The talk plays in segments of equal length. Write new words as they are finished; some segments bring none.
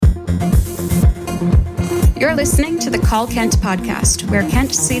You're listening to the Call Kent podcast, where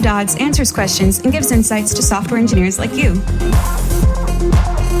Kent C. Dodds answers questions and gives insights to software engineers like you.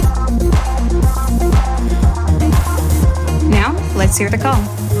 Now, let's hear the call.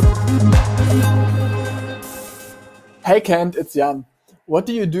 Hey Kent, it's Jan. What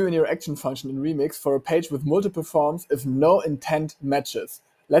do you do in your action function in Remix for a page with multiple forms if no intent matches?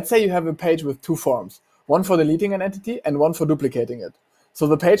 Let's say you have a page with two forms, one for deleting an entity and one for duplicating it. So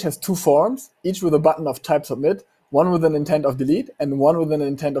the page has two forms, each with a button of type submit, one with an intent of delete and one with an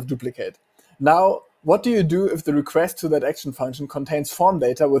intent of duplicate. Now, what do you do if the request to that action function contains form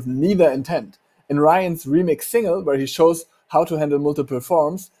data with neither intent? In Ryan's Remix single, where he shows how to handle multiple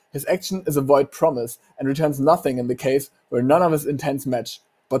forms, his action is a void promise and returns nothing in the case where none of his intents match.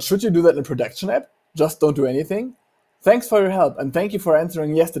 But should you do that in a production app? Just don't do anything? Thanks for your help and thank you for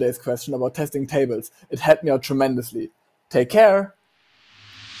answering yesterday's question about testing tables. It helped me out tremendously. Take care!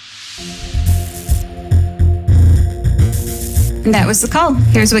 And that was the call.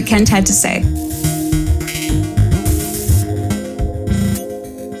 Here's what Kent had to say.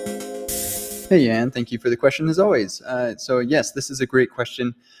 Hey, Jan. Thank you for the question, as always. So yes, this is a great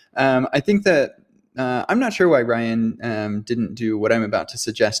question. I think that I'm not sure why Ryan didn't do what I'm about to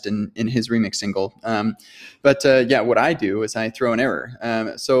suggest in his Remix single. But what I do is I throw an error.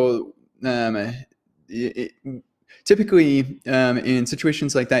 Typically, in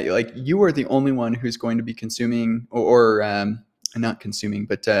situations like that, like you are the only one who's going to be consuming or not consuming,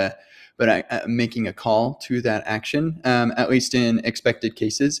 but making a call to that action, at least in expected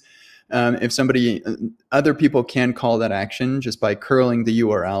cases. If other people can call that action just by curling the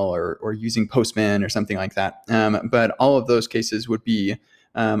URL or using Postman or something like that. But all of those cases would be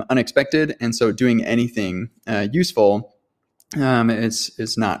unexpected, and so doing anything useful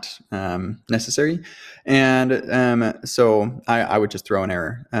is not necessary. And so I would just throw an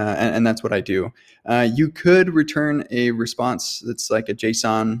error, and that's what I do. You could return a response that's like a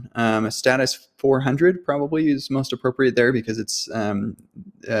JSON. Status 400 probably is most appropriate there because it's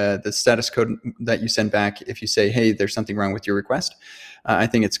the status code that you send back if you say, hey, there's something wrong with your request. I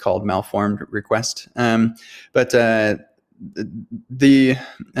think it's called malformed request. But the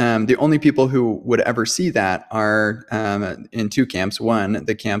only people who would ever see that are in two camps. One,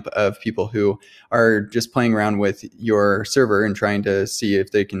 the camp of people who are just playing around with your server and trying to see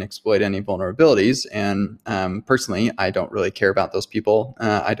if they can exploit any vulnerabilities. And personally, I don't really care about those people.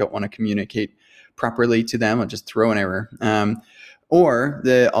 I don't want to communicate properly to them. I'll just throw an error. Or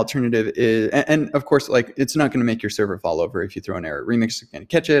the alternative is, and of course, like it's not going to make your server fall over if you throw an error. Remix is going to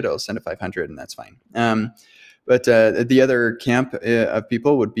catch it. It'll send a 500, and that's fine. But the other camp of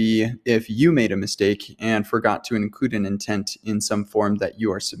people would be if you made a mistake and forgot to include an intent in some form that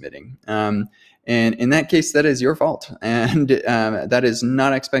you are submitting. And in that case, that is your fault. And that is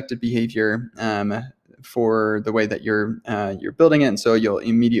not expected behavior for the way that you're building it. And so you'll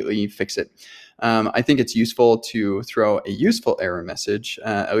immediately fix it. I think it's useful to throw a useful error message,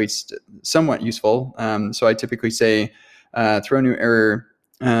 at least somewhat useful. So I typically say, throw a new error,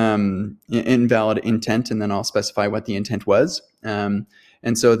 invalid intent, and then I'll specify what the intent was. And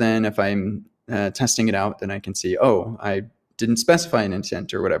so then if I'm testing it out, then I can see, oh, I didn't specify an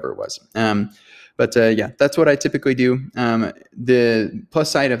intent or whatever it was. But that's what I typically do. The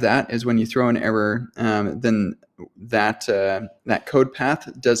plus side of that is when you throw an error, then that code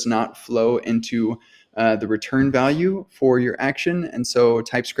path does not flow into the return value for your action. And so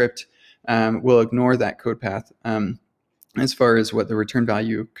TypeScript will ignore that code path as far as what the return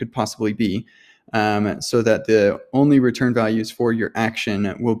value could possibly be, so that the only return values for your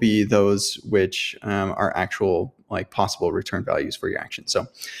action will be those which are actual, like possible return values for your action. So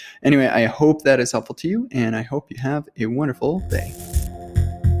anyway, I hope that is helpful to you, and I hope you have a wonderful day.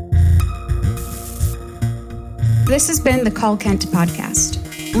 This has been the Call Kent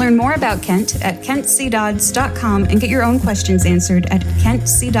podcast. Learn more about Kent at kentcdodds.com and get your own questions answered at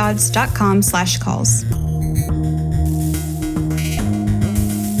kentcdodds.com/calls.